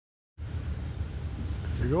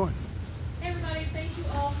You're going. Hey everybody, thank you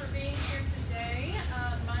all for being here today.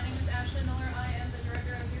 My name is Ashley Miller. I am the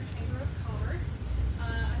director of your Chamber of Commerce.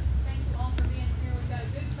 Thank you all for being here. We've got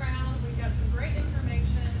a good crowd. We've got some great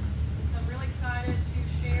information. So I'm really excited to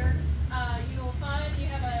share. You'll find you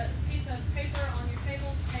have a piece of paper on your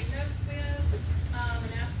table to take notes with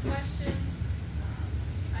and ask questions.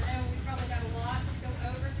 I know we've probably got a lot to go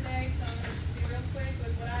over today, so I'm going to just be real quick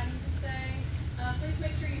with what I need to say. Please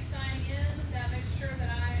make sure you sign in. That makes sure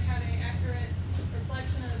that I have an accurate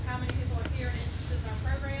reflection of how many people are here and interested in our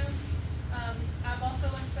programs. I've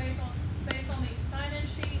also left space on the sign-in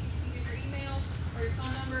sheet. You can give your email or your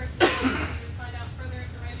phone number if you want to find out further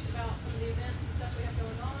information about some of the events and stuff we have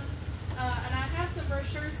going on. And I have some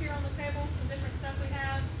brochures here on the table, some different stuff we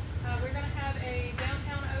have. We're going to have a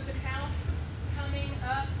downtown open house coming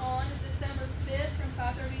up on December 5th from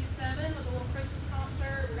 5:30 to 7 with a little Christmas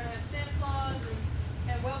concert. We're going to have Santa Claus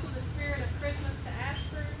and welcome the spirit of Christmas to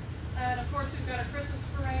Ashford. And of course, we've got a Christmas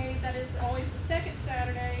parade that is always the second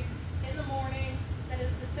Saturday in the morning. That is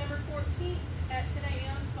December 14th at 10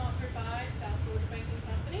 a.m. sponsored by South Georgia Banking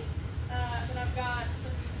Company. Then I've got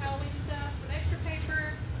some Halloween stuff, some extra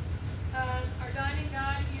paper, our dining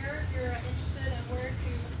guide here if you're interested in where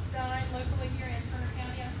to dine locally here in Turner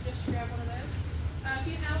County. I suggest you grab one of those. A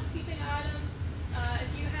few housekeeping items.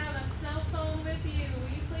 If you have a cell phone with you,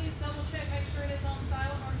 will you please double check, make sure it is on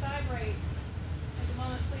silent or vibrate. Take a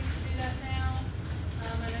moment, please, to do that now.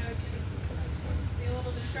 I know it can be a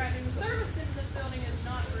little distracting. The service in this building is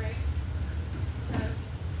not great. So,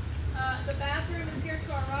 the bathroom is here to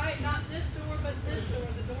our right, not this door, but this door,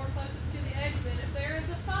 the door closest to the exit. If there is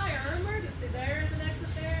a fire or emergency, there is an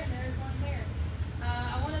exit there and there's one there.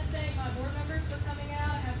 I want to thank my board members for coming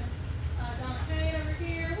out. I have Miss Donna Payne over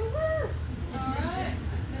here. Woo-woo! All right.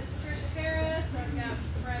 Miss Patricia Harris. I've got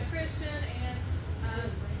Brad Christian and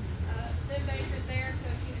Ben Baker there. So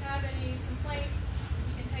if you have any complaints,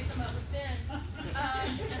 you can take them up with Ben.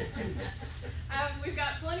 We've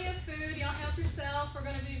got plenty of food. Y'all help yourself. We're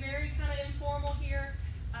going to be very kind of informal here.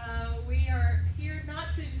 We are here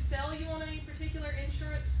not to sell you on any particular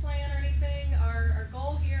insurance plan or anything. Our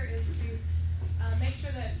goal here is to make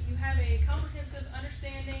sure that you have a comprehensive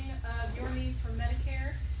understanding of your needs for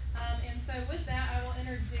Medicare. And so with that, I will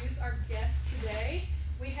introduce our guests today.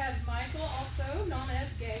 We have Michael, also known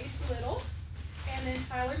as Gage Little, and then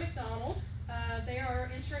Tyler McDonald. They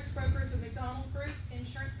are insurance brokers with McDonald Group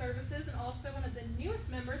Insurance Services and also one of the newest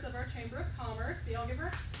members of our Chamber of Commerce. So y'all give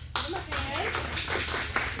them a hand.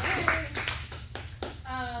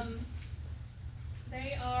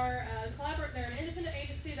 They are they're an independent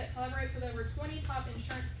agency that collaborates with over 20 top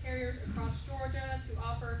insurance carriers across Georgia to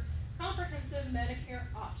offer comprehensive Medicare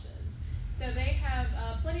options. So they have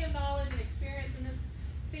plenty of knowledge and experience in this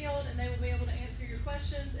field, and they will be able to answer your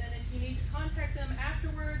questions. And if you need to contact them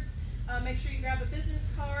afterwards, make sure you grab a business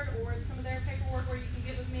card or some of their paperwork, or you can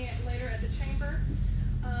get with me later at the chamber.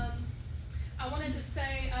 I wanted to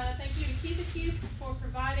say thank you to Keep the Cube for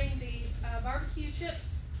providing the barbecue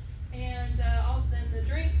chips and the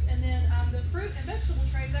drinks, and then the fruit and vegetable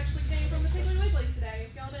trays actually came from the Piggly Wiggly today.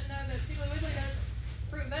 If y'all didn't know that Piggly Wiggly does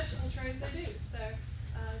fruit and vegetable trays, they do. So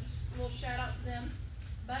just a little shout out to them.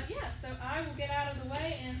 But yeah, so I will get out of the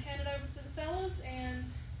way and hand it over to the fellas and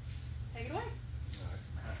take it away.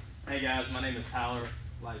 Hey guys, my name is Tyler.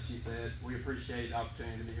 Like she said, we appreciate the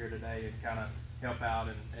opportunity to be here today and kind of help out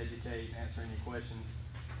and educate and answer any questions.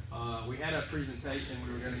 We had a presentation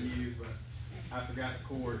we were going to use, but I forgot the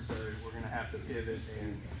cord, so we're going to have to pivot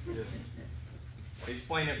and just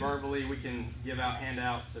explain it verbally. We can give out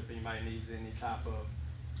handouts if anybody needs any type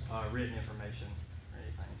of written information or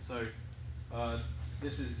anything. So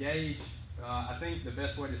this is Gage. I think the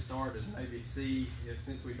best way to start is maybe see if,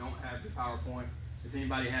 since we don't have the PowerPoint, if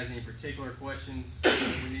anybody has any particular questions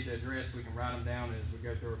that we need to address, we can write them down as we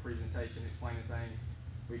go through our presentation explaining things.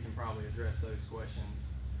 We can probably address those questions.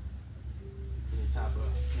 Any type of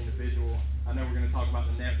individual. I know we're going to talk about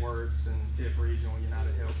the networks and TIF Regional,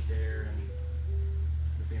 United Healthcare, and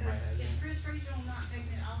if anybody has any. Is Chris Regional not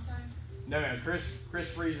taking it also? No,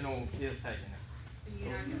 Chris Regional is taking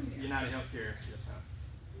it. United Healthcare. Yes, ma'am.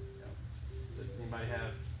 So does anybody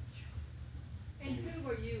have? And who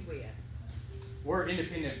were you with? We're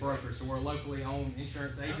independent brokers, so we're a locally owned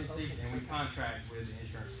insurance agency, and we contract with the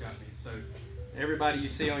insurance companies. So everybody you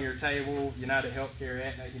see on your table, United Healthcare,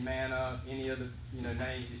 Aetna, Humana, any other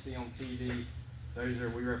names you see on TV,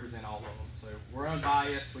 we represent all of them. So we're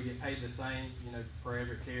unbiased. We get paid the same, for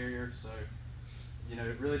every carrier. So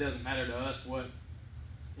it really doesn't matter to us what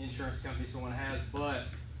insurance company someone has, but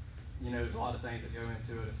there's a lot of things that go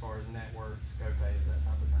into it as far as networks, co-pays, that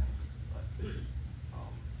type of thing.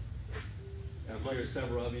 But I'm sure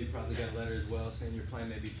several of you probably got a letter as well saying your plan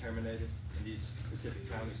may be terminated in these specific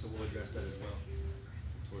counties, so we'll address that as well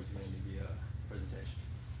towards the end of the presentation.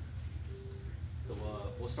 So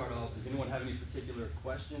we'll start off. Does anyone have any particular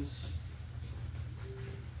questions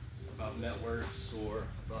about networks or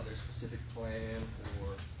about their specific plan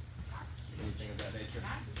or anything of that nature?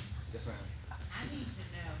 Yes, ma'am. I need to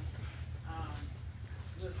know,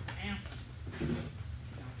 with Anthem,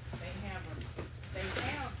 they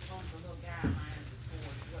have on the little guidelines as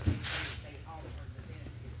far as what they say they offer the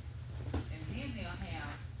benefits. And then they'll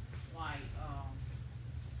have like,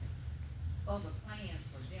 other plans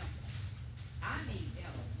for dental. I need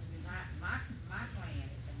dental. My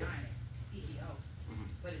plan is a United PEO,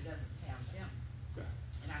 but it doesn't have dental. Okay.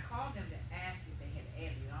 And I called them to ask if they had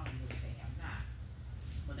added it on, which they have not.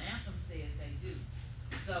 But Anthem says they do.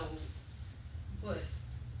 So, but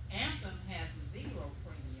Anthem has a zero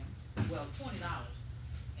premium, well, $20,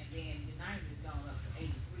 and then United has gone up to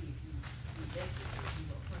 83 if you left it with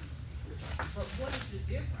zero premium. But what is the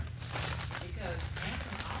difference? Because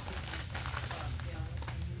Anthem offers dental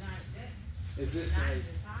and United doesn't. United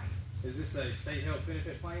is higher. Is this a state health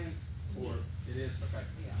benefit plan? Or Yes. it is? Okay.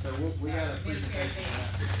 Yeah. So we got a Medicare presentation on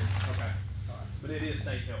that. Okay. All right. But it is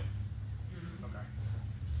state health. Okay.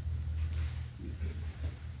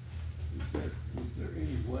 Is there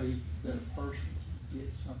any way that a person can get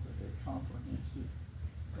something, a comprehensive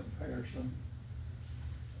comparison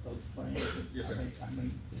of plans? Yes, sir. I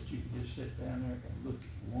mean, that you can just sit down there and look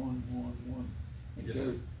at one, and Yes, go,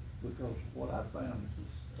 sir. because what I found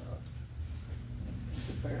is, and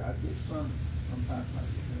compare, I get sometimes I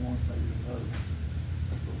get one, maybe another,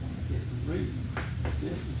 but when I get to reading,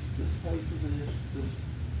 this pays for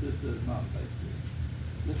this does not pay for this.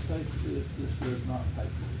 This pays for this does not pay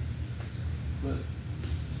for this. But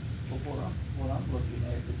what I'm looking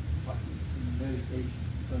at is like in medication,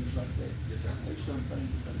 things like that. Yes, sir. There's some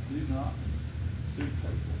things that they do not do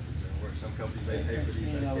pay for. So where some companies may pay for these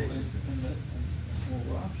You know, medications. and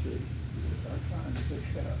what I'm seeing is I'm trying to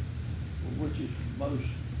figure out which is most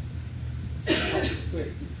cost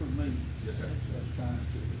effective for me. Yes, sir. That's trying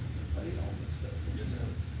to pay all this stuff. Yes, sir.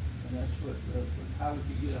 And that's what, how would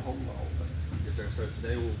you get a hold of all that? Yes, sir. So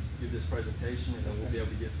today we'll do this presentation and then we'll be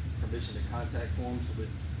able to get permission to contact forms so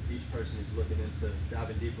that each person is looking into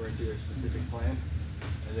diving deeper into their specific plan.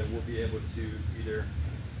 And then we'll be able to either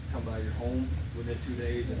come by your home within 2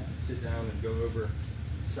 days and sit down and go over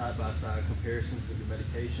side-by-side comparisons with your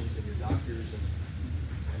medications and your doctors and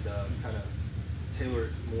kind of tailor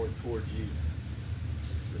it more towards you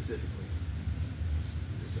specifically.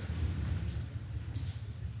 Yes, sir.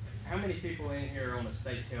 How many people in here are on a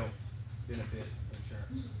state health benefit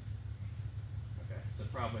insurance? Okay, so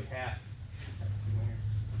probably half.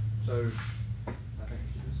 So I think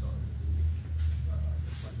we should just start with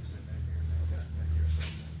just like you said, Medicare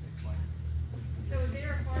supplement, explain. So is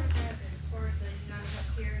there a part of that as far as the United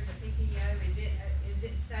Healthcare as a PPO, is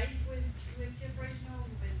it safe with generational,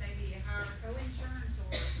 with maybe a higher co-insurance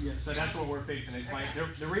or? Yeah, so that's what we're fixing to explain.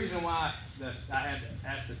 Okay. The reason why I had to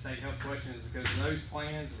ask the state health question is because those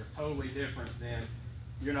plans are totally different than,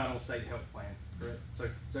 you're not on state health plan, correct?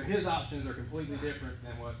 So his options are completely different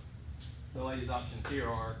than what the lady's options here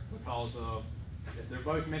are, because of, if they're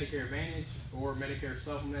both Medicare Advantage or Medicare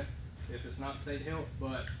Supplement, if it's not state health,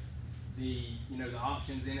 but the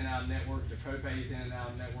options in and out of network, the copays in and out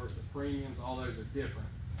of network, the premiums, all those are different.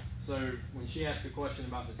 So when she asked the question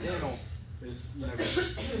about the dental, it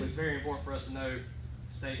was very important for us to know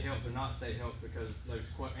state health or not state health, because those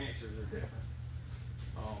answers are different.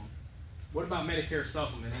 What about Medicare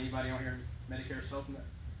Supplement? Anybody on here Medicare Supplement?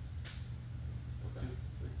 Okay.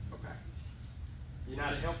 Okay.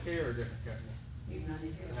 United Healthcare or a different company?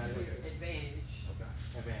 United United Healthcare Healthcare. Advantage.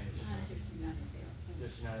 Okay. Advantage. Just United Health.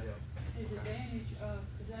 Just United Health. Is Advantage,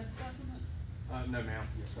 is that a supplement? No, ma'am.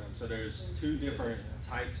 Yes, ma'am. So there's two different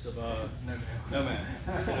types of No, ma'am. no, ma'am.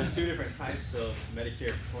 So there's two different types of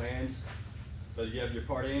Medicare plans. So you have your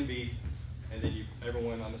Part A and B, and then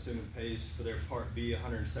everyone, I'm assuming, pays for their Part B.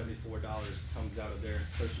 $174 comes out of their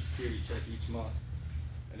Social Security check each month.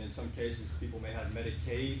 And in some cases, people may have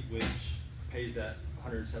Medicaid, which pays that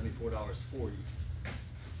 $174 for you.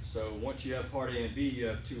 So once you have Part A and B, you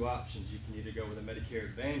have two options. You can either go with a Medicare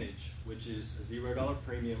Advantage, which is a $0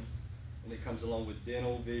 premium, and it comes along with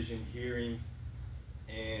dental, vision, hearing,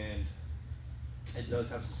 and it does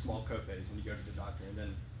have some small copays when you go to the doctor. And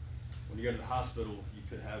then when you go to the hospital, you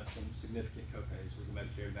could have some significant copays with the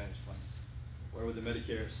Medicare Advantage plans. Where with the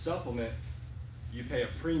Medicare Supplement, you pay a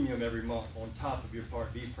premium every month on top of your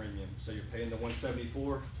Part B premium. So you're paying the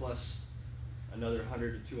 $174 plus another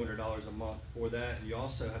 $100 to $200 a month for that, and you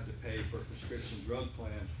also have to pay for a prescription drug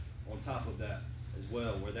plan on top of that as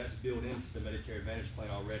well, where that's built into the Medicare Advantage plan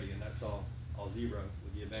already, and that's all zero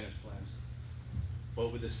with the Advantage plans.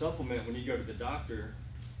 But with the supplement, when you go to the doctor,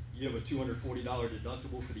 you have a $240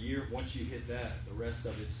 deductible for the year. Once you hit that, the rest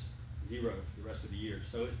of it's zero the rest of the year.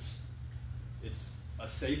 So it's a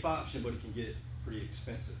safe option, but it can get pretty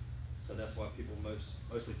expensive. So that's why people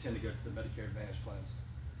mostly tend to go to the Medicare Advantage plans.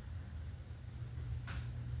 I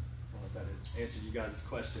don't know if that answered you guys'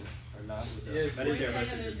 question or not. With the Yeah. What are they Medicare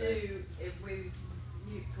versus gonna Advantage. do if we,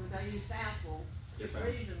 cause they use Southwell, Yes, it's ma'am.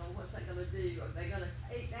 regional, what's that gonna do? Are they gonna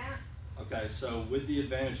take that? Okay, so with the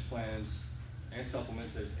Advantage plans and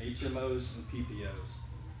supplements, there's HMOs and PPOs.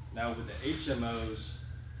 Now with the HMOs,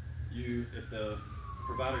 if the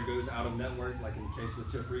provider goes out of network, like in the case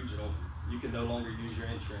with TIP Regional, you can no longer use your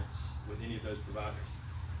insurance with any of those providers,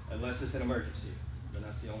 unless it's an emergency. Then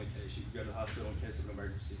that's the only case. You can go to the hospital in case of an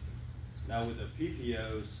emergency. Now with the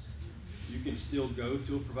PPOs, you can still go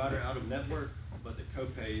to a provider out of network, but the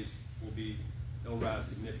copays they'll rise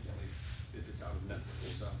significantly if it's out of network.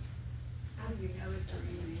 So How do you know if they're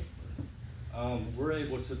in it? we're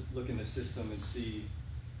able to look in the system and see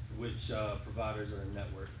which providers are in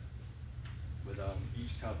network with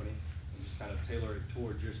each company, and just kind of tailor it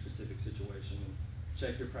towards your specific situation, and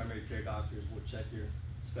check your primary care doctors, we'll check your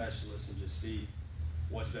specialists, and just see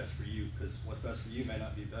what's best for you, because what's best for you may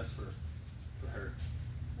not be best for her.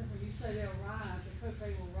 And when you say they'll rise, the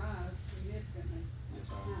copay will rise significantly. Yes,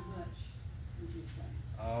 How ma'am. much would you say?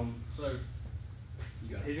 So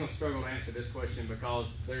You got he's it. gonna struggle to answer this question because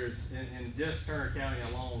there's, in just Turner County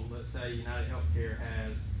alone, let's say United Healthcare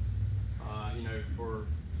has,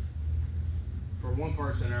 for one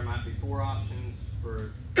person, there might be 4 options.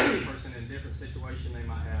 For a person in a different situation, they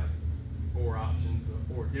might have 4 options,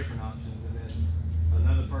 or 4 different options. And then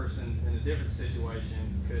another person in a different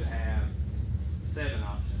situation could have 7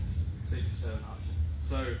 options, 6 or 7 options.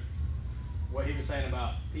 So what he was saying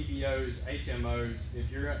about PPOs, HMOs,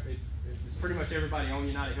 if it's pretty much everybody on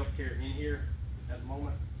United Healthcare in here at the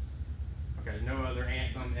moment. Okay, no other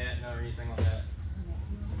Anthem, Aetna, or anything like that.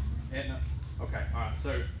 Aetna. Okay, all right.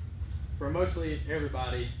 So for mostly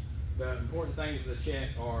everybody, the important things to check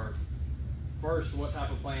are first what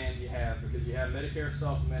type of plan you have, because you have Medicare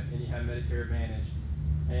Supplement and you have Medicare Advantage.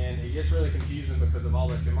 And it gets really confusing because of all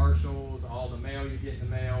the commercials, all the mail you get in the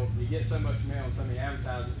mail. You get so much mail and so many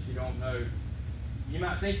advertisements you don't know. You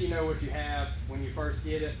might think you know what you have when you first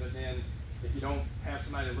get it, but then if you don't have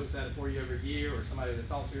somebody that looks at it for you every year, or somebody that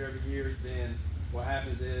talks to you every year, then what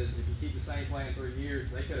happens is if you keep the same plan for years,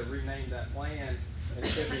 they could have renamed that plan, and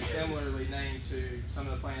it could be similarly named to some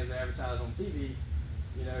of the plans they advertise on TV.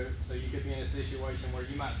 So you could be in a situation where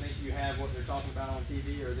you might think you have what they're talking about on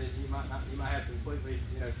TV, or then you might not. You might have completely,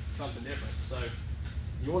 something different. So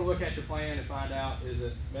you want to look at your plan and find out, is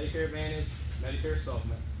it Medicare Advantage, Medicare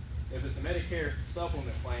Supplement? If it's a Medicare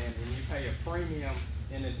Supplement plan and you pay a premium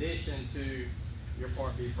in addition to your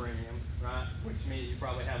Part B premium, right, which means you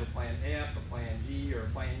probably have a Plan F, a Plan G, or a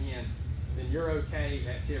Plan N, then you're okay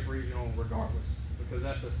at TIP Regional regardless, because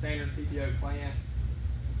that's a standard PPO plan.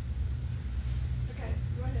 Okay,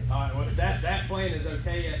 go ahead. All right, well, that plan is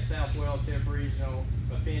okay at Southwell, TIP Regional,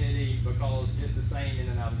 Affinity, because it's the same in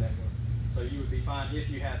and out of network. So you would be fine if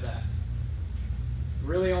you have that.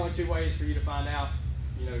 Really only 2 ways for you to find out.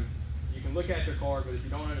 You can look at your card, but if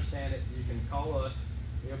you don't understand it, you can call us.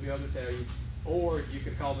 We'll be able to tell you. Or you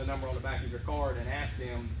could call the number on the back of your card and ask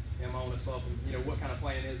them, am I on a supplement, what kind of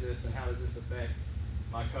plan is this, and how does this affect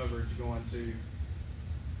my coverage going to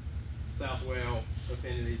Southwell,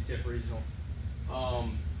 Affinity, TIP Regional.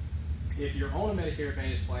 If you're on a Medicare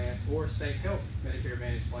Advantage plan or a state health Medicare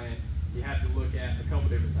Advantage plan, you have to look at a couple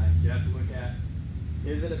different things. You have to look at,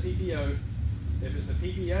 is it a PPO? If it's a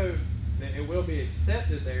PPO, then it will be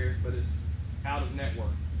accepted there, but it's out of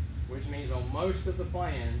network, which means on most of the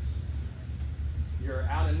plans, your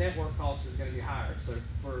out-of-network cost is going to be higher. So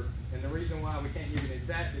and the reason why we can't give you an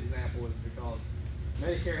exact example is because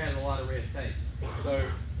Medicare has a lot of red tape. So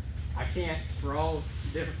I can't, for all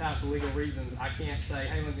different types of legal reasons, I can't say,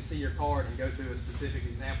 hey, let me see your card and go through a specific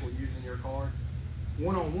example using your card.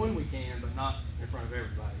 One-on-one we can, but not in front of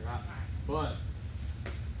everybody, right? But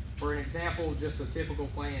for an example, just a typical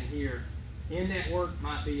plan here, in-network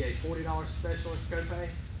might be a $40 specialist copay.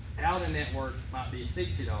 Out-of-network might be a $60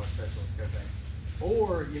 specialist copay.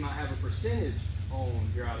 Or you might have a percentage on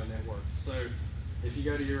your out-of-network. So if you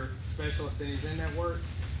go to your specialist and he's in-network,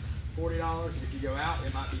 $40. If you go out,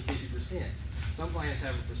 it might be 50%. Some plans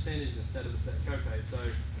have a percentage instead of a set copay. So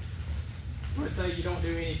let's say you don't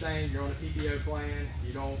do anything, you're on a PPO plan,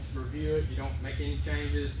 you don't review it, you don't make any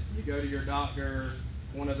changes, you go to your doctor,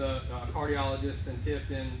 one of the cardiologists in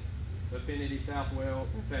Tifton Affinity Southwell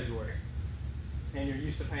in February, and you're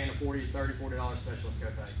used to paying a $40 specialist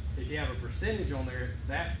copay. If you have a percentage on there,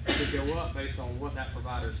 that could go up based on what that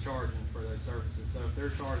provider is charging for those services. So if they're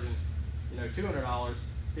charging, $200, 50%,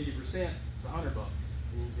 it's $100.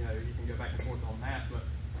 You can go back and forth on that, but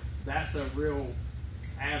that's a real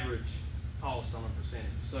average cost on a percentage.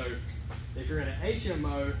 So if you're in an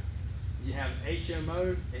HMO, you have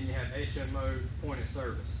HMO and you have HMO point of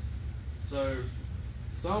service. So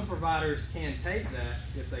some providers can take that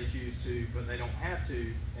if they choose to, but they don't have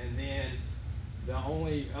to. And then the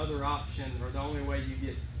only other option, or the only way you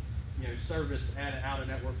get service at an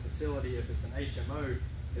out-of-network facility if it's an HMO,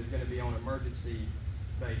 is going to be on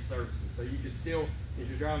emergency-based services. So you could still, if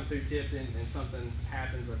you're driving through Tipton and something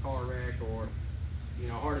happens, a car wreck or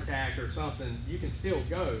heart attack or something, you can still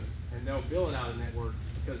go and they'll bill it out of network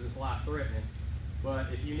because it's life-threatening. But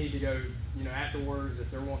if you need to go, afterwards, if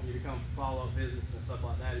they're wanting you to come for follow-up visits and stuff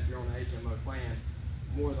like that, if you're on an HMO plan,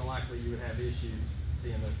 more than likely you would have issues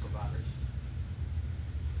seeing those providers.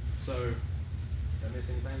 So, did I miss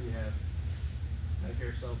anything? You have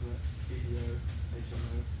Medicare supplement, PPO,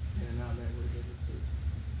 HMO, and out-of-network businesses.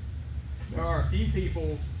 There are a few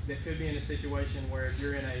people that could be in a situation where if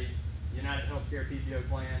you're in a United Healthcare PPO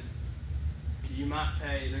plan, you might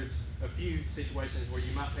pay, there's a few situations where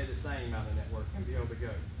you might pay the same out of network and be able to go.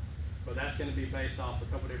 But that's going to be based off a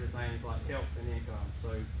couple different things like health and income.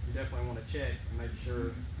 So you definitely want to check and make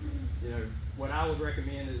sure, what I would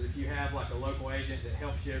recommend is if you have like a local agent that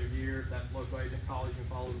helps you every year, that local agent calls you and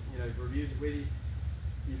follows, reviews it with you,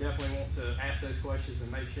 you definitely want to ask those questions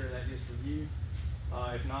and make sure that gets reviewed.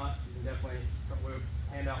 If not, you can definitely, we'll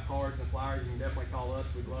hand out cards and flyers. You can definitely call us.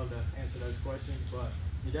 We'd love to answer those questions, but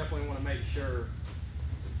you definitely want to make sure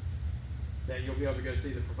that you'll be able to go see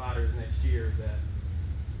the providers next year that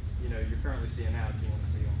you're currently seeing now if you want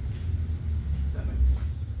to see them. If that makes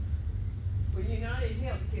sense. Well, United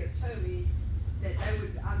Healthcare told me that they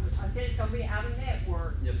would, I said it's gonna be out of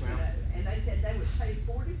network. Yes, ma'am. And they said they would pay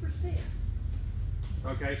 40%.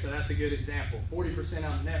 Okay, so that's a good example. 40%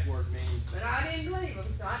 on network means. But I didn't believe them,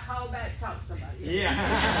 so I called back to talk to somebody. Yeah.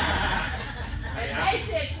 And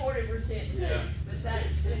they said 40% too, Yeah. but that's,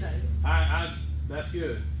 that's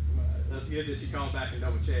good. That's good that you called back and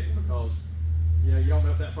double checked because you don't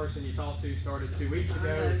know if that person you talked to started 2 weeks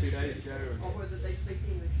ago or 2 days ago. or whether they speak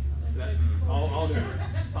English. That, all different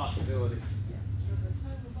possibilities. So the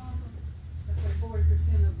total bumper, they pay 40%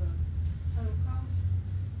 of the total cost?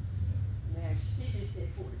 Now, she just said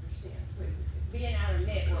 40%, but being out of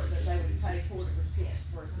network, that they would pay 40%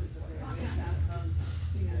 versus the I rest. And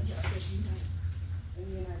you know, that's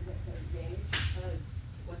an advantage.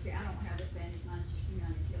 Well, see, I don't have Advantage, mine's just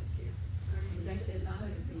United Healthcare. They said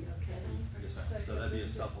mine would be okay. Yes, ma'am. So that'd be a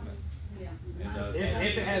supplement. Yeah. And, Mine's-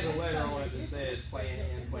 If it has a letter on it that says Plan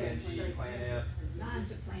N, Plan G, Plan F.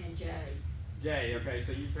 Mine's a Plan J. J, okay,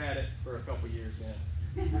 so you've had it for a couple years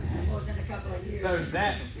then. More than a couple of years. So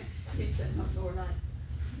that. It's a more like.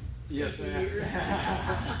 Yes, 50 ma'am. years.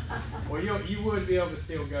 Well, you would be able to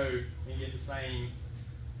still go and get the same.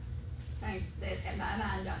 Same, that, and my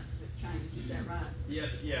mind doesn't change, is that right?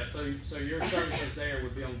 Yes, yeah. So your services there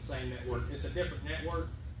would be on the same network. It's a different network,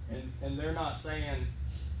 and they're not saying.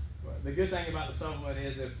 The good thing about the supplement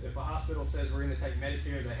is if a hospital says we're going to take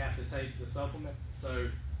Medicare, they have to take the supplement. So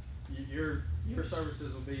your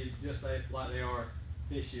services will be just like they are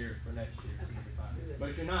this year for next year. So you'll be fine. Good. But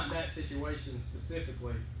if you're not in that situation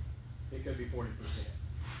specifically, it could be 40%.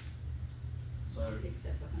 So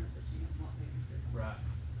Except 100%, not being. right.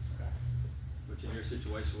 Okay. Which in your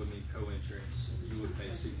situation would mean co-insurance. You would pay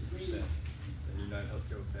 60%, and United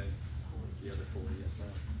Healthcare would pay the other 40%. Yes,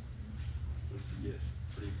 ma'am. So you get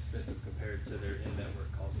pretty expensive compared to their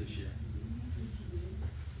in-network costs this year.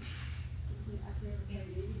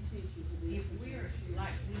 If we're,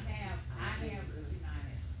 like, I have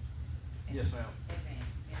United. Yes, ma'am.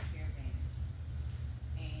 Advantage, Medicare Advantage.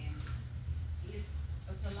 And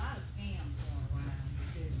it's a lot of scams going around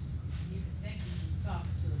because you can think you're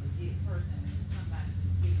talking to a legit person and somebody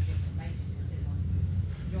just gives you information because they want you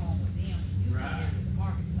to join with them. You Right. can the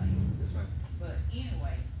marketplace. Yes, ma'am. But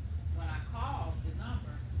anyway, when I called the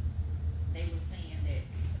number, they were saying that,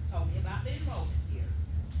 told me about the enrollment year.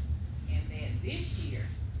 And that this year,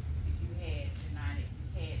 if you had United, you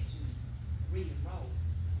had to re-enroll.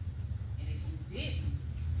 And if you didn't,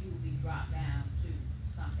 you would be dropped down to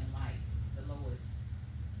something like the lowest.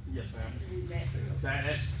 Yes, ma'am. Is that true?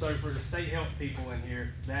 That's so for the state health people in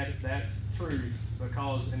here, that's true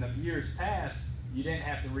because in the years past, you didn't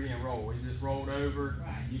have to re-enroll. You just rolled over.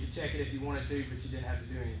 Right. You could check it if you wanted to, but you didn't have to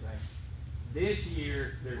do anything. This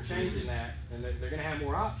year, they're changing that, and they're going to have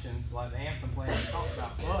more options, like the Anthem plan we talked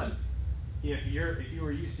about, but if you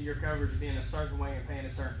were used to your coverage being a certain way and paying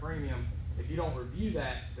a certain premium, if you don't review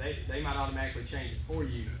that, they might automatically change it for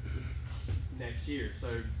you next year. So,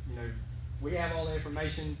 you know, we have all the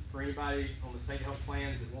information for anybody on the state health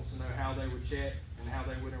plans that wants to know how they would check and how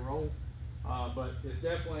they would enroll. But it's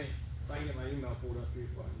definitely, if I can get my email pulled up here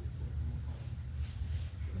for you.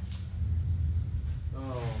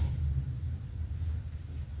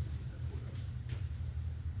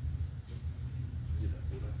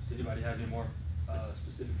 Does anybody have any more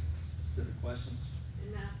specific questions?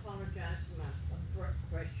 And I apologize for my abrupt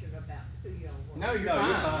question about who y'all were. No, you're No, fine.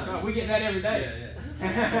 you're fine. No, we get that every day.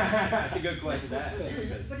 Yeah. That's a good question to ask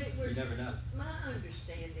because But it was you never know. my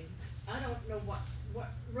understanding, I don't know what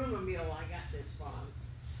rumor mill I got this from,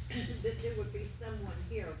 that there would be someone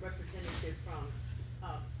here, a representative from,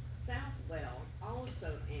 Southwell,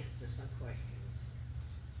 also answer some questions.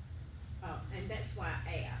 And that's why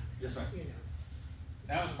I asked. Yes, ma'am. You know.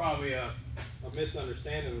 That was probably a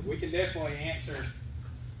misunderstanding. We can definitely answer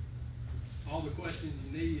all the questions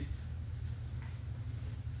you need.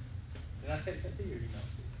 Did I text that to you or email it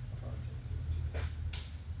to you? I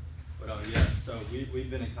probably texted it. But yeah, so we've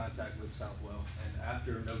been in contact with Southwell, and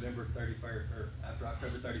after November 31st, or after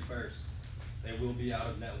October 31st, they will be out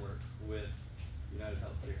of network with United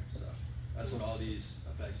Healthcare. So that's what all these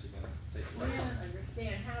effects are going to take I place. don't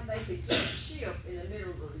understand how they could jump ship in the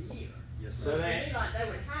middle of the year. Yes, So ma'am. It seems like they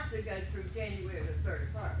would have to go through January the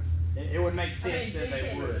 31st. It would make sense that they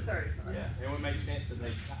December would. the 31st. Yeah, it would make sense that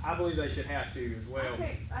they, I believe they should have to as well. I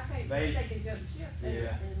can't they- believe they can jump ship there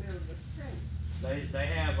Yeah. in the middle of the spring. They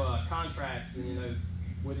have contracts, and you know,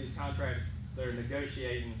 with these contracts, they're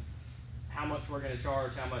negotiating how much we're going to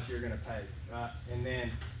charge, how much you're going to pay, right? And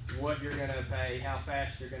then what you're going to pay, how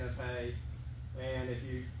fast you're going to pay, and if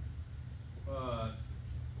you,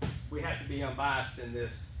 we have to be unbiased in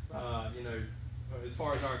this, you know, as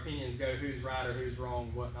far as our opinions go, who's right or who's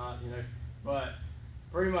wrong, whatnot, you know. But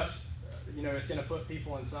pretty much, you know, it's going to put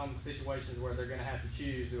people in some situations where they're going to have to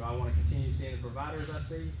choose: do I want to continue seeing the providers I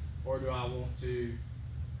see, or do I want to,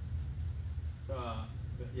 do I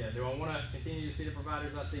want to continue to see the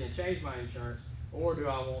providers I see and change my insurance, or do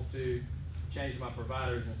I want to change my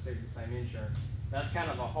providers and stick with the same insurance? That's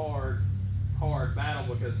kind of a hard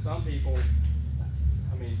battle because some people,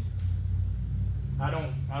 I mean, I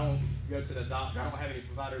don't go to the doctor. I don't have any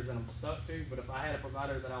providers that I'm stuck to, but if I had a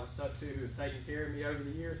provider that I was stuck to who was taking care of me over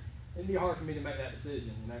the years, it'd be hard for me to make that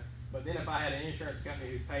decision, you know. But then if I had an insurance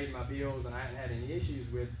company who's paid my bills and I hadn't had any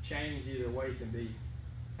issues with, change either way can be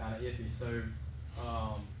kind of iffy. So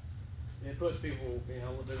it puts people, you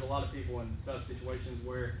know, there's a lot of people in tough situations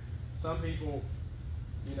where some people,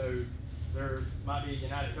 you know, there might be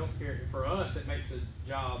United Healthcare. For us, it makes the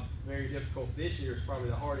job very difficult. This year is probably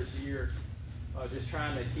the hardest year, just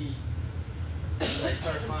trying to keep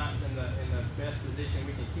our clients in the best position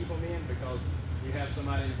we can keep them in, because you have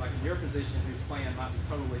somebody like in your position whose plan might be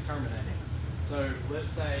totally terminated. So let's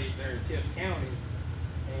say they're in Tift County,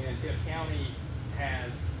 and Tift County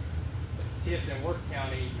has, Tift and Worth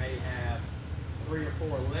County may have 3 or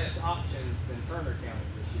 4 less options than Turner County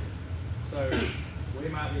this year. So we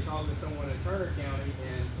might be talking to someone in Turner County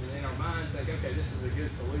and in our mind think, okay, this is a good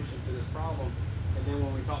solution to this problem. And then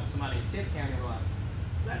when we talk to somebody in Tift County, we're like,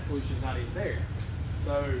 that solution's not even there.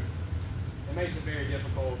 So it makes it very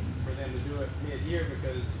difficult for them to do it mid-year,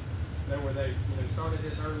 because they started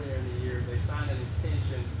this earlier in the year. They signed an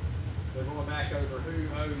extension. They're going back over who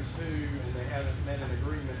owes who, and they haven't met an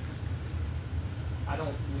agreement. I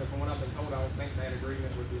don't, from what I've been told, I don't think that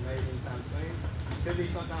agreement would be made anytime soon. Could be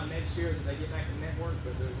sometime next year that they get back in network,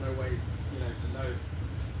 but there's no way, to know.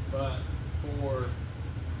 But for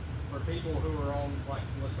people who are on, like,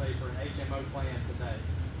 let's say for an HMO plan today,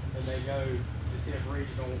 and they go to Tift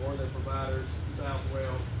Regional or their providers,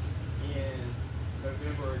 Southwell, in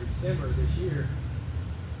November or December this year,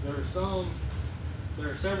 there are several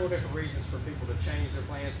different reasons for people to change their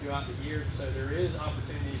plans throughout the year. So there is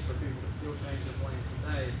opportunities for people to still change their plan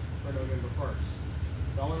today for November 1st.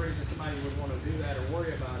 The only reason somebody would want to do that or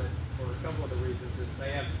worry about it, for a couple of the reasons, is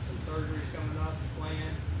they have some surgeries coming up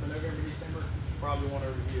planned for November, December. You probably want to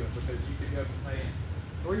review it, because you could go from paying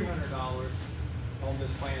 $300 on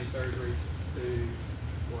this planned surgery to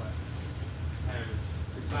what?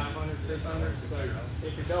 Average 500, 600. So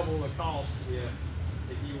it could double the cost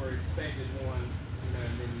if you were expected one, and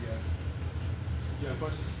then you go. Do you have a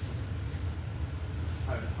question?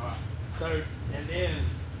 Oh, all right. So, and then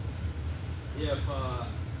if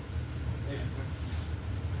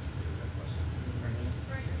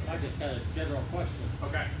I just got a general question.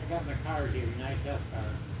 okay. I got my card here, United Health card,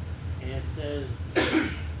 and it says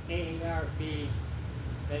AARP,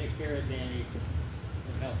 Medicare Advantage,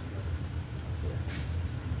 and healthcare.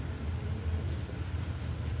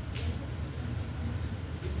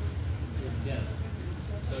 Yeah.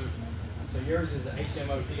 So yours is a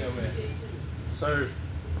HMO POS.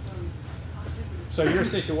 So your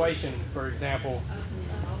situation, for example,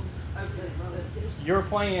 your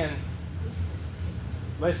plan.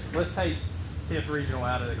 Let's take TIF Regional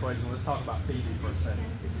out of the equation. Let's talk about Phoebe for a second.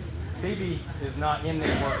 Phoebe is not in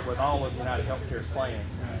network with all of United Healthcare's plans,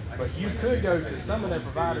 but you could go to some of their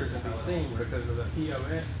providers and be seen because of the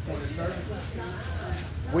POS point of service.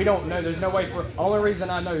 We don't know. There's no way for. Only reason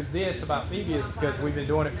I know this about Phoebe is because we've been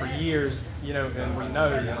doing it for years, you know, and we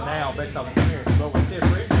know now based on experience. But with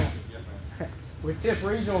TIF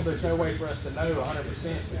Regional, there's no way for us to know 100%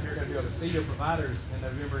 if you're going to be able to see your providers in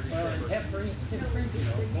November, December. TIF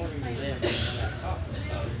Regional, according to them, when I talked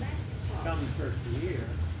about it, come first of the year,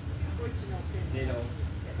 they don't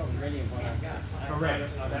cover any of what I've got. Correct.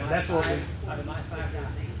 That's what we. Out of my 5 guys,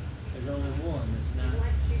 there's only one that's not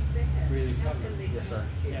really covered. Yes, sir.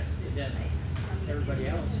 Yes, it doesn't. Everybody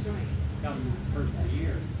else come first of the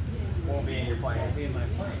year. Won't be in your plan. Won't be in my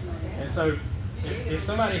plan. And so, if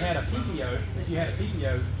somebody had a PPO, if you had a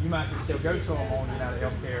PPO, you might can still go to them on United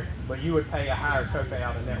Healthcare, but you would pay a higher copay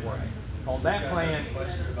out of network. On that plan,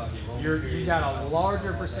 you got a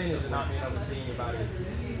larger percentage of not being able to see anybody.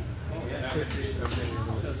 So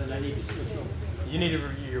then I need to switch over. You need to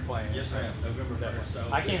review your plan. Yes, ma'am. November 1st. So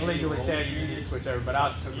I can't legally tell you need to switch over,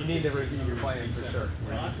 but you need to review your plan for sure.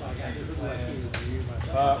 Well, I thought I could review my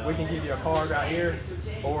plan. We can give you a card right here,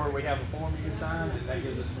 or we have a form you can sign, and that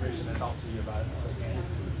gives us permission to talk to you about it. So,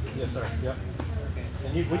 yes, sir. Yep.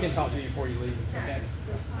 And we can talk to you before you leave. Okay.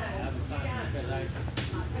 I'm fine because I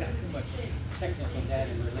got too much technical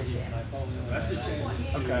data related to my polio. That's the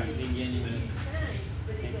change. Okay. Beginning and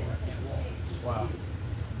I can't walk. Wow.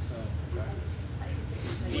 So,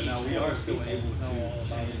 But now we are still able to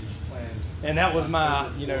change plans. And that was my,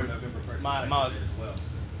 you know, for November 1st my as well.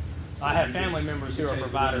 I have family members who are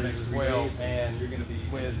providers as well, and You're going to be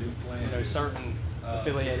with, new plan. you know, certain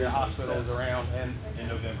affiliated hospitals around, and in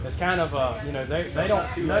November. it's kind of you know, they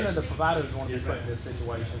don't, none of the providers want to be put in this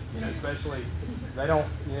situation, you know, especially, they don't,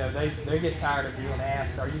 you know, they get tired of being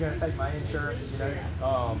asked, are you going to take my insurance, you know,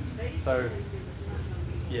 so,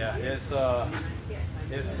 yeah, it's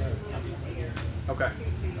okay.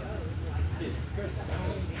 is Chris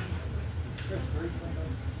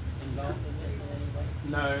involved in this in any way?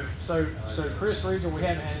 No, so Chris Regional, we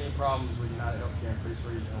haven't had any problems with United Healthcare and Chris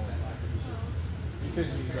Regional. You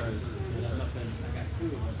couldn't use those. There's nothing, I got 2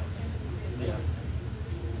 of them. Yeah.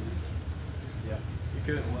 Yeah, you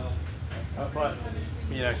could. But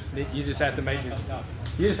you know, you just have to make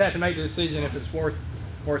the decision if it's worth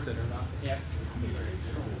it or not. Yeah.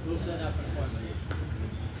 We'll set up an appointment.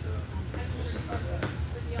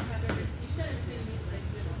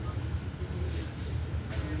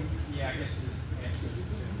 Yeah, I guess this answers the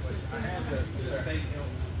question. I have the state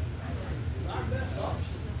health.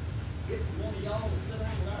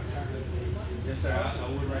 Yes, sir. I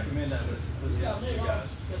would recommend that. Let's put it out to you guys.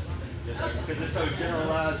 Yes, sir. Because it's so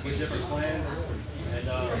generalized with different plans. And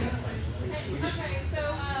Okay, so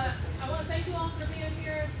I want to thank you all for being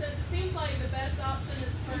here. Since it seems like the best option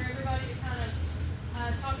is for everybody to kind of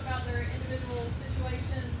talk about their individual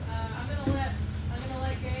situations, I'm gonna let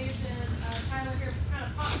Gage and Tyler here kind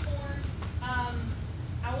of popcorn.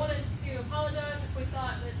 I wanted to apologize if we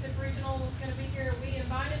thought that TIF Regional was going to be here. We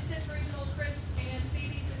invited TIF Regional, Chris and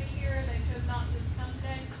Phoebe to be here. They chose not to come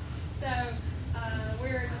today. So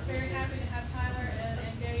we're just very happy to have Tyler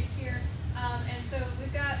and Gage here. And so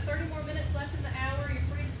we've got 30 more minutes left in the hour. You're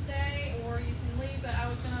free to stay or you can leave, but I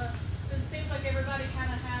was going to, since it seems like everybody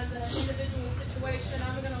kind of has an individual situation,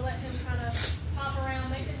 I'm going to let him kind of pop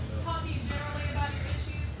around. They can talk to you generally about your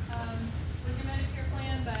issues with your Medicare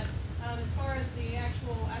plan, but as far as the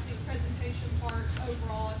actual, I think, presentation part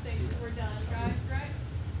overall, I think we're done, guys, right?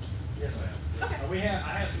 yes, ma'am. Okay.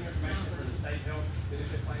 I have some information for the state health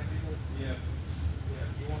benefit plan people. If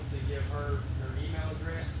you want to give her email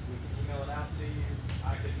address, we can email it out to you.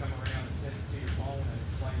 I could come around and send it to your phone and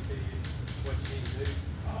explain to you what you need to do.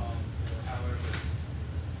 However,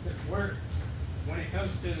 when it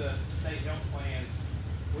comes to the state health plans,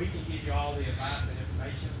 we can give you all the advice and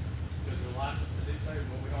information because we're licensed to do so,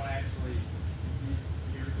 but we don't actually,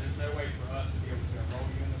 there's no way for us to be able to enroll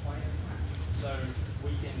you in the plans. So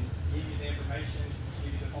we can give you the information, give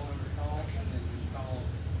you the phone number to call, and then you call.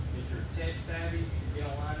 If you're tech savvy, you can get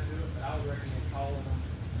online and do it, but I would recommend calling them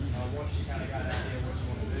once you kind of got an idea of what you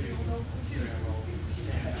want to do to enroll.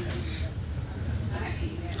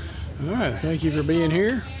 All right, thank you for being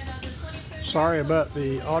here. Sorry about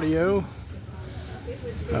the audio.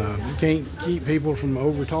 You can't keep people from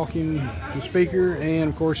over talking the speaker, and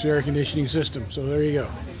of course the air conditioning system. So there you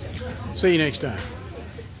go. See you next time.